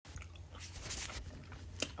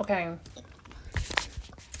Okay,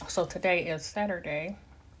 so today is Saturday,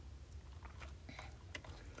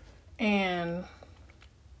 and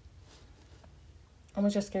I'm gonna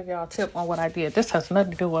just give y'all a tip on what I did. This has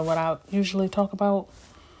nothing to do with what I usually talk about,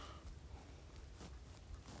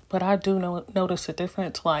 but I do notice a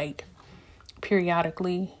difference, like,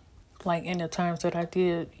 periodically, like, in the times that I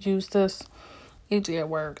did use this. It did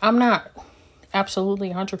work. I'm not absolutely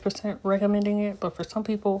 100% recommending it, but for some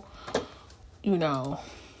people,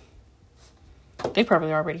 they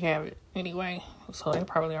probably already have it anyway, so they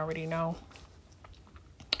probably already know.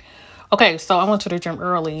 Okay, so I went to the gym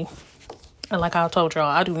early, and like I told y'all,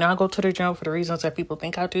 I do not go to the gym for the reasons that people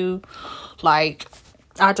think I do. Like,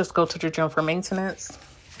 I just go to the gym for maintenance.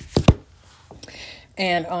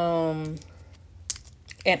 And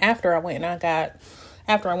after I went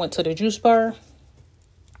to the juice bar.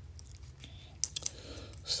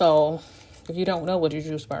 So if you don't know what a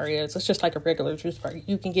juice bar is, it's just like a regular juice bar.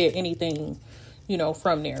 You can get anything,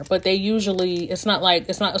 from there. But it's not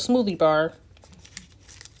a smoothie bar,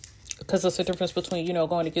 because there's a difference between,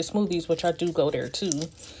 going to get smoothies, which I do go there too,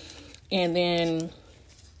 and then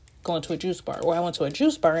going to a juice bar. Well, I went to a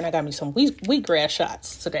juice bar and I got me some wheatgrass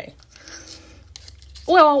shots today.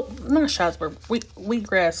 Well, not shots, but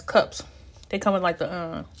wheatgrass cups. They come in like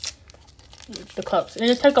the cups, and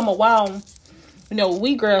it take them a while.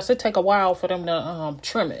 Wheatgrass, it take a while for them to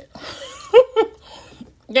trim it.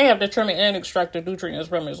 They have to trim it and extract the nutrients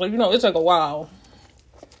from it. So, it take a while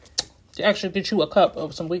to actually get you a cup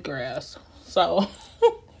of some wheatgrass. So,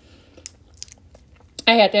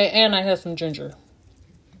 I had that, and I had some ginger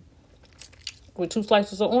with 2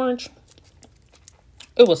 slices of orange.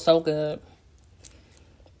 It was so good.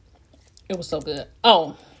 It was so good.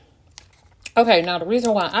 Oh, okay. Now, the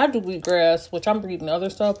reason why I do wheatgrass, which I'm reading other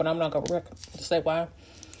stuff, but I'm not going to say why.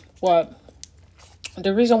 But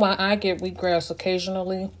the reason why I get wheatgrass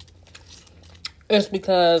occasionally is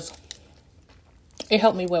because it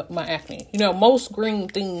helped me with my acne. Most green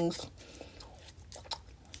things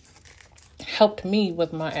helped me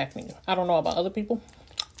with my acne. I don't know about other people.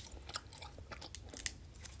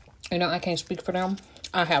 I can't speak for them.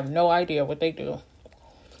 I have no idea what they do.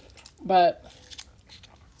 But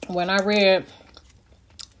when I read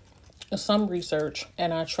some research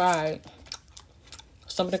and I tried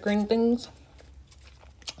some of the green things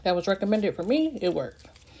that was recommended for me, it worked.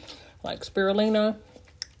 Like spirulina,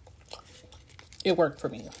 it worked for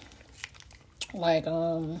me. Like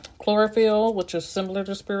chlorophyll, which is similar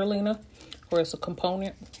to spirulina, where it's a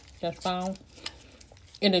component that's found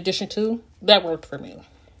in addition to, that worked for me.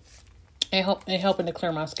 And helping to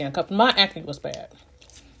clear my skin. Because my acne was bad.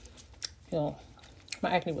 My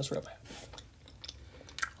acne was real bad.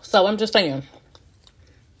 So I'm just saying,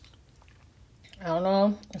 I don't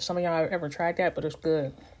know if some of y'all have ever tried that, but it's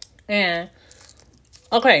good. And,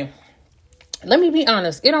 okay, let me be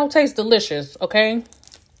honest. It don't taste delicious, okay?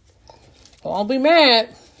 So don't be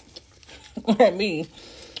mad at me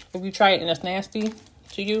if you try it and it's nasty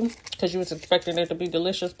to you, because you was expecting it to be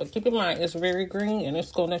delicious. But keep in mind, it's very green, and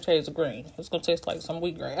it's going to taste green. It's going to taste like some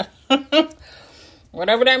wheatgrass.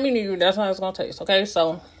 Whatever that means to you, that's how it's going to taste, okay?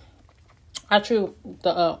 So, I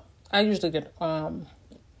usually get,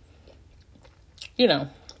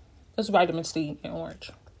 it's vitamin C in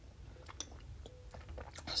orange.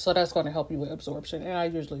 So, that's going to help you with absorption, and I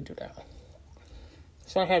usually do that.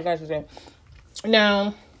 So, I had that today.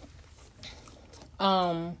 Now,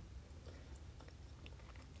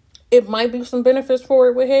 it might be some benefits for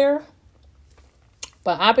it with hair,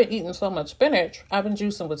 but I've been eating so much spinach. I've been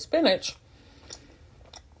juicing with spinach.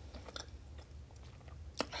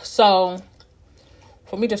 So,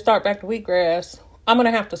 for me to start back to wheatgrass, I'm going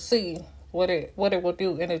to have to see what it will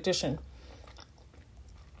do in addition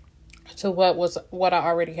to what I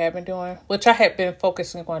already have been doing, which I have been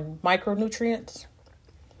focusing on micronutrients.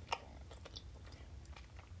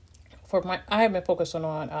 I have been focusing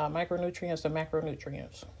on micronutrients and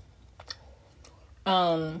macronutrients.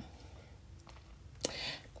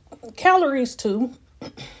 Calories too,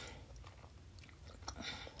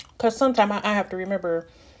 because sometimes I have to remember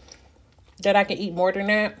that I can eat more than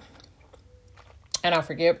that, and I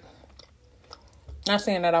forget. Not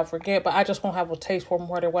saying that I'll forget, but I just won't have a taste for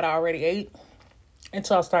more than what I already ate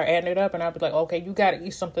until I start adding it up, and I'll be like, okay, you got to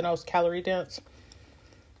eat something else calorie dense.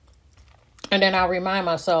 And then I'll remind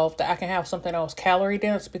myself that I can have something else calorie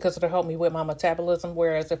dense because it'll help me with my metabolism.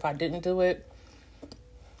 Whereas if I didn't do it,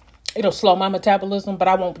 it'll slow my metabolism, but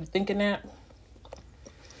I won't be thinking that.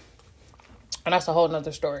 And that's a whole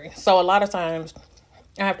nother story. So a lot of times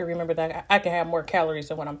I have to remember that I can have more calories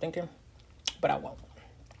than what I'm thinking, but I won't.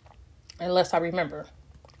 Unless I remember.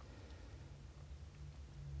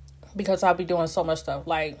 because I'll be doing so much stuff.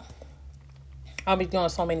 Like, I'll be doing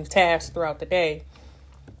so many tasks throughout the day.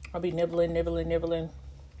 I'll be nibbling on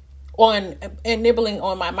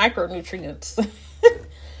my micronutrients.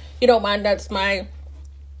 My nuts, my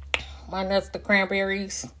nuts, the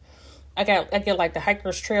cranberries. I get like the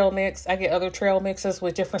hiker's trail mix. I get other trail mixes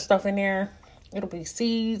with different stuff in there. It'll be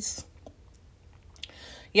seeds.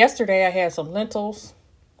 Yesterday I had some lentils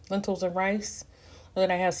and rice. And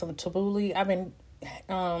then I had some tabbouleh. I've been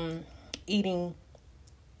eating,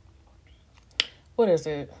 what is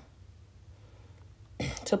it?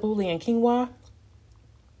 Tabbouleh and quinoa.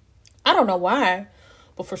 I don't know why,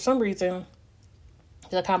 but for some reason,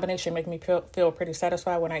 the combination make me feel pretty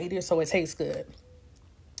satisfied when I eat it, so it tastes good.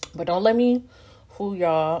 But don't let me fool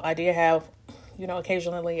y'all. I did have,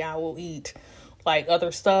 occasionally I will eat like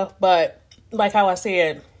other stuff, but like how I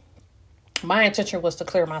said, my intention was to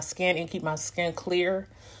clear my skin and keep my skin clear,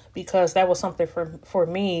 because that was something for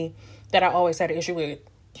me that I always had an issue with.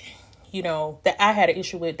 That I had an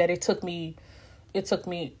issue with, that it took me a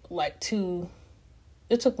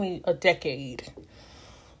decade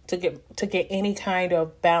to get any kind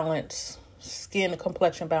of balance, skin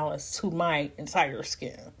complexion balance to my entire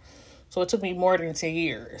skin. So it took me more than 10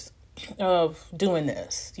 years of doing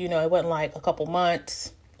this. It wasn't like a couple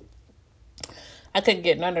months. I couldn't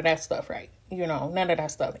get none of that stuff right. None of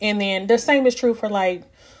that stuff. And then the same is true for like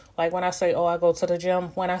when I say, I go to the gym,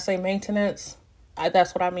 when I say maintenance,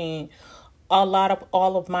 that's what I mean.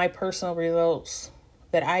 All of my personal results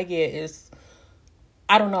that I get is,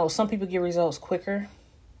 I don't know, some people get results quicker.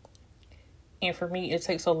 And for me, it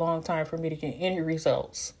takes a long time for me to get any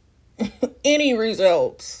results. Any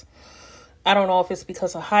results. I don't know if it's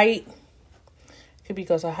because of height. It could be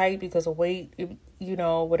because of height, because of weight,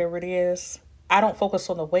 whatever it is. I don't focus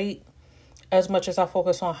on the weight as much as I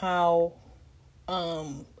focus on how,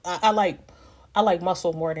 I like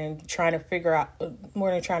muscle more than trying to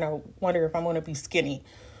wonder if I'm going to be skinny.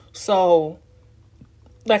 So,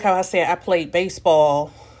 like how I said, I played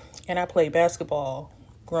baseball and I played basketball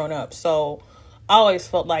growing up. So I always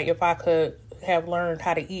felt like if I could have learned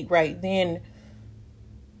how to eat right then,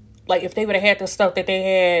 like if they would have had the stuff that they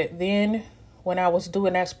had then when I was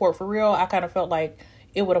doing that sport for real, I kind of felt like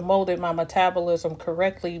it would have molded my metabolism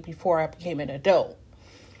correctly before I became an adult.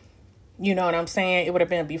 You know what I'm saying? It would have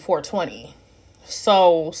been before 20.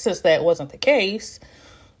 So since that wasn't the case,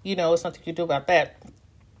 it's nothing you can do about that.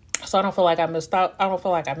 So I don't feel like I missed out. I don't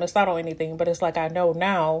feel like I missed out on anything, but it's like I know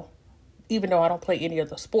now, even though I don't play any of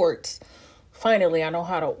the sports, finally I know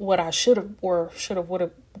what I should have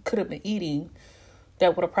could have been eating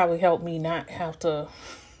that would have probably helped me not have to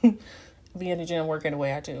be in the gym working the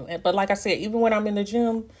way I do. But like I said, even when I'm in the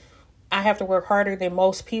gym, I have to work harder than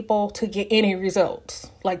most people to get any results.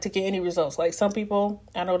 Like some people,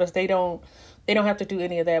 I notice they don't have to do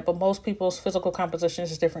any of that, but most people's physical composition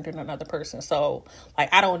is different than another person. So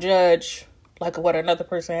like, I don't judge like what another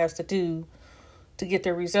person has to do to get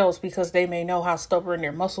their results, because they may know how stubborn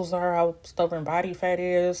their muscles are, how stubborn body fat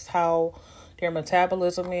is, how their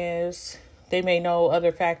metabolism is. They may know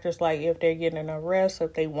other factors, like if they're getting enough rest,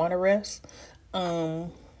 if they want to rest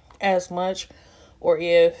as much, or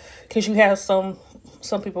because you have some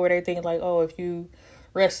people where they think like, if you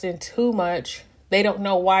resting too much, they don't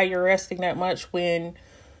know why you're resting that much when,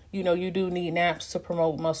 you do need naps to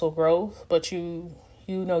promote muscle growth. But you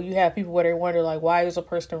have people where they wonder like, why is a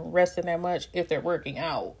person resting that much if they're working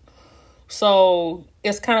out? So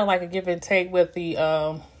it's kind of like a give and take with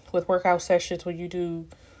the with workout sessions. When you do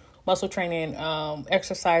muscle training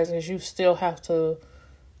exercises, you still have to,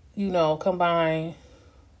 combine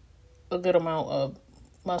a good amount of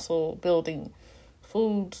muscle building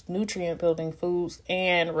foods, nutrient building foods,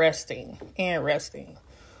 and resting.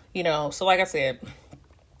 So like I said,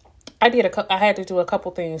 I had to do a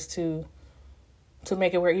couple things to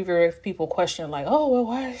make it where even if people question like,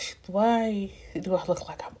 why do I look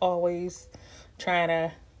like I'm always trying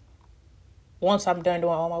to, once I'm done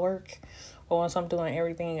doing all my work, or once I'm doing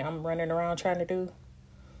everything I'm running around trying to do,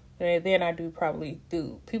 then I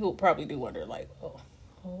people probably do wonder like,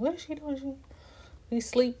 what is she doing? She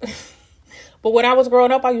sleep. But when I was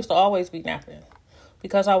growing up, I used to always be napping,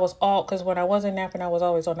 because when I wasn't napping, I was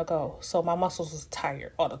always on the go. So my muscles was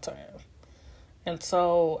tired all the time. And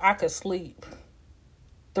so I could sleep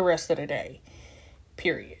the rest of the day,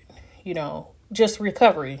 period. Just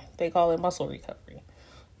recovery. They call it muscle recovery.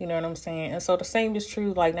 You know what I'm saying? And so the same is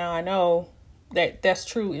true. Like now I know that's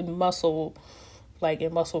true in muscle, like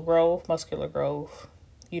in muscle growth, muscular growth,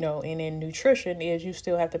 and in nutrition is you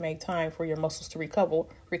still have to make time for your muscles to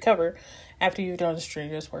recover after you've done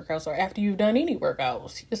strenuous workouts or after you've done any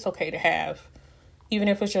workouts. It's okay to have, even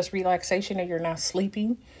if it's just relaxation and you're not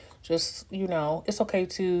sleeping, Just, it's okay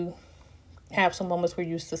to have some moments where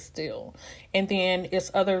you sit still. And then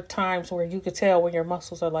it's other times where you could tell when your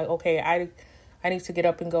muscles are like, okay, I need to get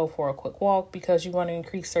up and go for a quick walk, because you want to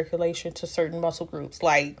increase circulation to certain muscle groups.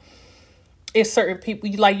 Like, it's certain people,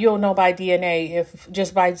 like, you'll know by DNA, if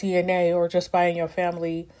just by DNA or just by in your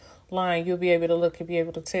family line, you'll be able to look and be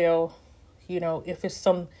able to tell, if it's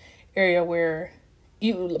some area where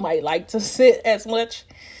you might like to sit as much.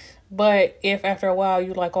 But if after a while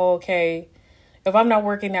you're like, oh, okay, if I'm not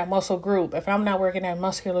working that muscle group, if I'm not working that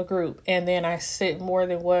muscular group, and then I sit more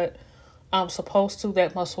than what I'm supposed to,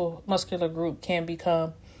 that muscular group can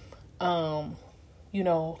become,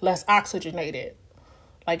 less oxygenated.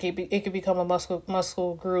 Like it could become a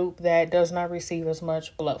muscle group that does not receive as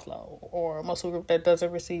much blood flow, or a muscle group that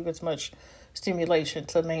doesn't receive as much stimulation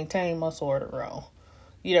to maintain muscle order row.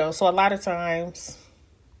 So a lot of times,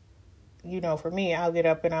 for me, I'll get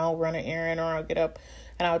up and I'll run an errand, or I'll get up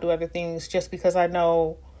and I'll do other things, just because I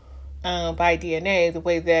know by DNA the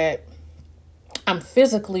way that I'm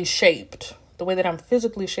physically shaped, even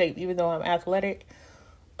though I'm athletic.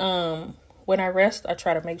 When I rest, I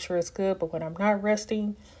try to make sure it's good. But when I'm not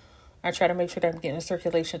resting, I try to make sure that I'm getting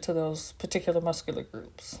circulation to those particular muscular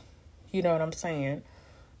groups. You know what I'm saying?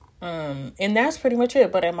 And that's pretty much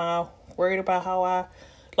it. But am I worried about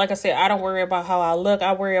like I said, I don't worry about how I look.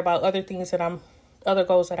 I worry about other things other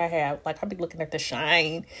goals that I have. Like, I'll be looking at the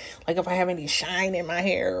shine. Like, if I have any shine in my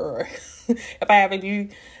hair, or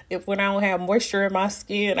when I don't have moisture in my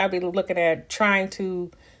skin, I'll be looking at trying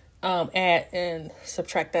to add and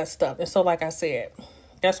subtract that stuff. And so, like I said,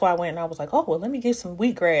 that's why I went and I was like, oh, well, let me get some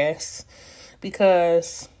wheatgrass,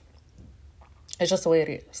 because it's just the way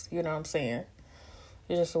it is. You know what I'm saying?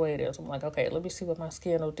 It's just the way it is. I'm like, okay, let me see what my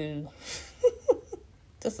skin will do.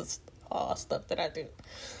 This is all stuff that I do.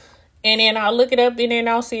 And then I'll look it up, and then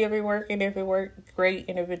I'll see if it works. And if it works, great.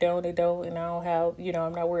 And if it don't, it don't. And I don't have,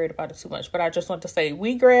 I'm not worried about it too much. But I just want to say,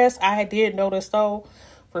 wheatgrass, I did notice, though,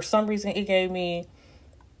 for some reason, it gave me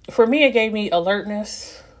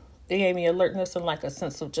alertness. It gave me alertness and like a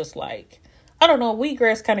sense of just like, I don't know,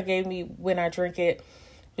 wheatgrass kind of gave me, when I drink it,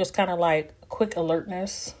 just kind of like quick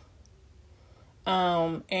alertness.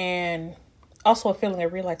 And also a feeling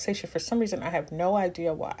of relaxation. For some reason, I have no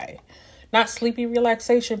idea why. Not sleepy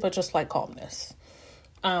relaxation, but just like calmness.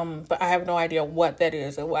 But I have no idea what that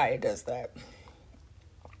is and why it does that.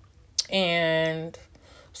 And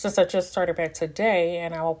since I just started back today,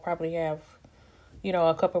 and I will probably have,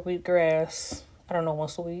 a cup of wheatgrass, I don't know,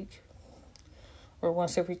 once a week or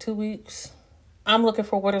once every 2 weeks, I'm looking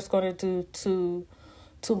for what it's going to do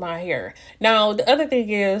to my hair. Now, the other thing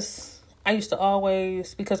is, I used to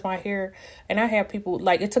always, because my hair, and I have people,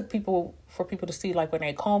 like, it took for people to see, like, when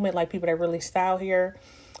they comb it, like people that really style hair,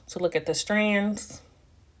 to look at the strands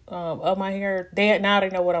of my hair. Now they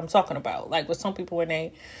know what I'm talking about. Like, with some people, when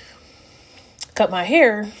they cut my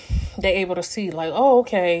hair, they're able to see, like, oh,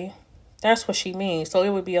 okay, that's what she means. So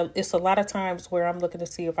it's a lot of times where I'm looking to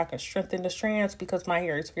see if I can strengthen the strands, because my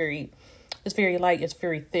hair is very light, it's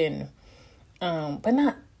very thin. But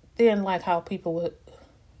not thin like how people would.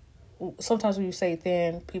 Sometimes when you say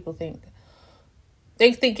thin, people think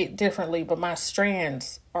it differently, but my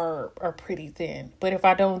strands are pretty thin. But if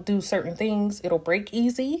I don't do certain things, it'll break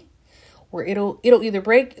easy, or it'll either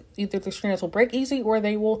the strands will break easy, or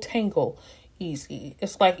they will tangle easy.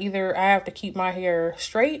 It's like either I have to keep my hair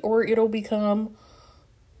straight, or it'll become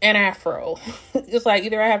an afro. It's like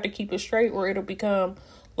either I have to keep it straight, or it'll become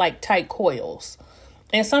like tight coils.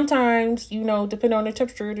 And sometimes, depending on the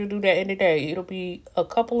temperature, it'll do that in the day. It'll be a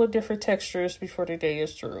couple of different textures before the day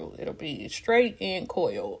is through. It'll be straight and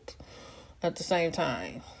coiled at the same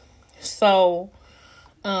time. So,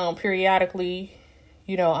 periodically,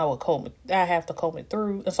 I will comb it. I have to comb it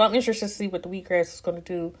through. And so I'm interested to see what the wheatgrass is going to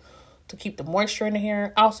do to keep the moisture in the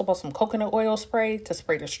hair. I also bought some coconut oil spray to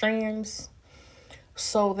spray the strands,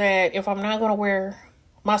 so that if I'm not going to wear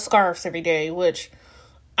my scarves every day, which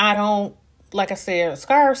I don't, like I said,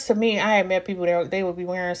 scarves, to me, I had met people that they would be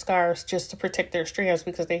wearing scarves just to protect their strands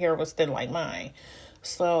because their hair was thin like mine.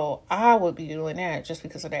 So I would be doing that just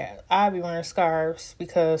because of that. I'd be wearing scarves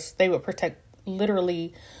because they would protect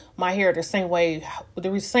literally my hair the same way.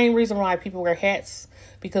 The same reason why people wear hats,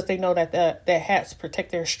 because they know that the hats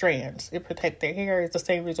protect their strands. It protect their hair. It's the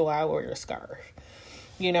same reason why I wear a scarf,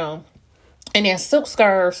 And then silk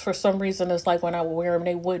scarves, for some reason, it's like when I would wear them,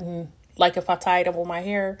 they wouldn't, like if I tied them with my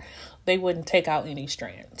hair, they wouldn't take out any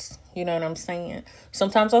strands. You know what I'm saying?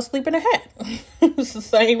 Sometimes I'll sleep in a hat. It's the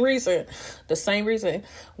same reason. The same reason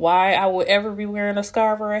why I would ever be wearing a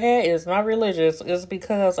scarf or a hat is not religious. It's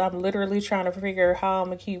because I'm literally trying to figure how I'm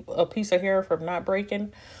going to keep a piece of hair from not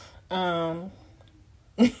breaking.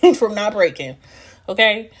 from not breaking.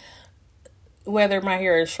 Okay. Whether my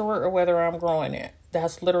hair is short or whether I'm growing it.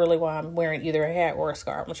 That's literally why I'm wearing either a hat or a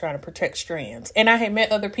scarf. I'm trying to protect strands. And I had met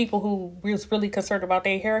other people who was really concerned about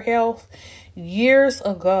their hair health years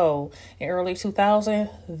ago in early 2000.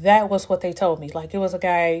 That was what they told me. Like it was a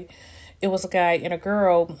guy and a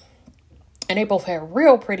girl, and they both had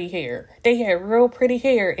real pretty hair. They had real pretty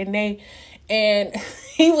hair, and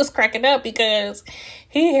he was cracking up because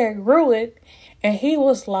he had grew it, and he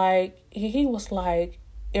was like,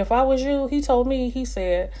 if I was you, he told me, he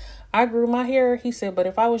said, I grew my hair. He said, but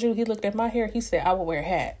if I was you, he looked at my hair. He said, I would wear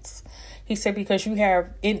hats. He said, because you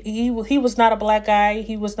have, he was not a black guy.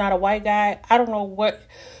 He was not a white guy. I don't know what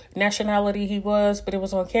nationality he was, but it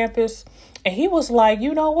was on campus. And he was like,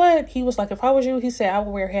 you know what? He was like, if I was you, he said, I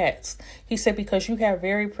would wear hats. He said, because you have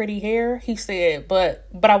very pretty hair. He said, but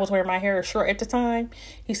I was wearing my hair short at the time.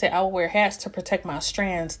 He said, I would wear hats to protect my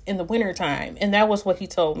strands in the wintertime. And that was what he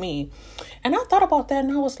told me. And I thought about that,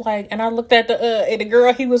 and I was like, and I looked at the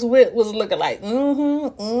girl he was with was looking like,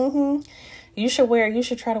 you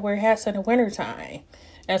should try to wear hats in the wintertime.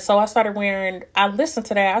 And so I started wearing hats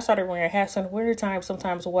in the wintertime.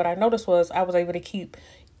 Sometimes what I noticed was I was able to keep,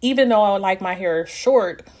 even though I would like my hair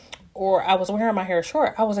short, or I was wearing my hair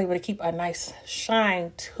short, I was able to keep a nice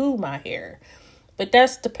shine to my hair. But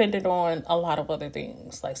that's dependent on a lot of other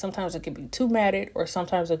things. Like sometimes it can be too matted, or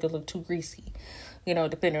sometimes it could look too greasy,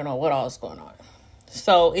 depending on what all is going on.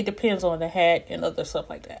 So it depends on the hat and other stuff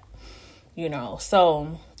like that,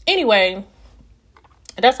 So anyway,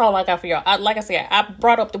 that's all I got for y'all. Like I said, I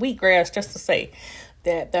brought up the wheatgrass just to say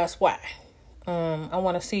that's why. I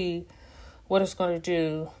want to see what it's going to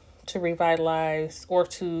do to revitalize or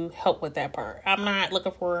to help with that part. I'm not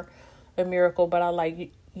looking for a miracle, but I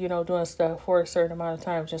like, doing stuff for a certain amount of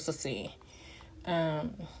time just to see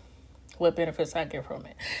what benefits I get from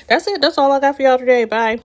it. That's it. That's all I got for y'all today. Bye.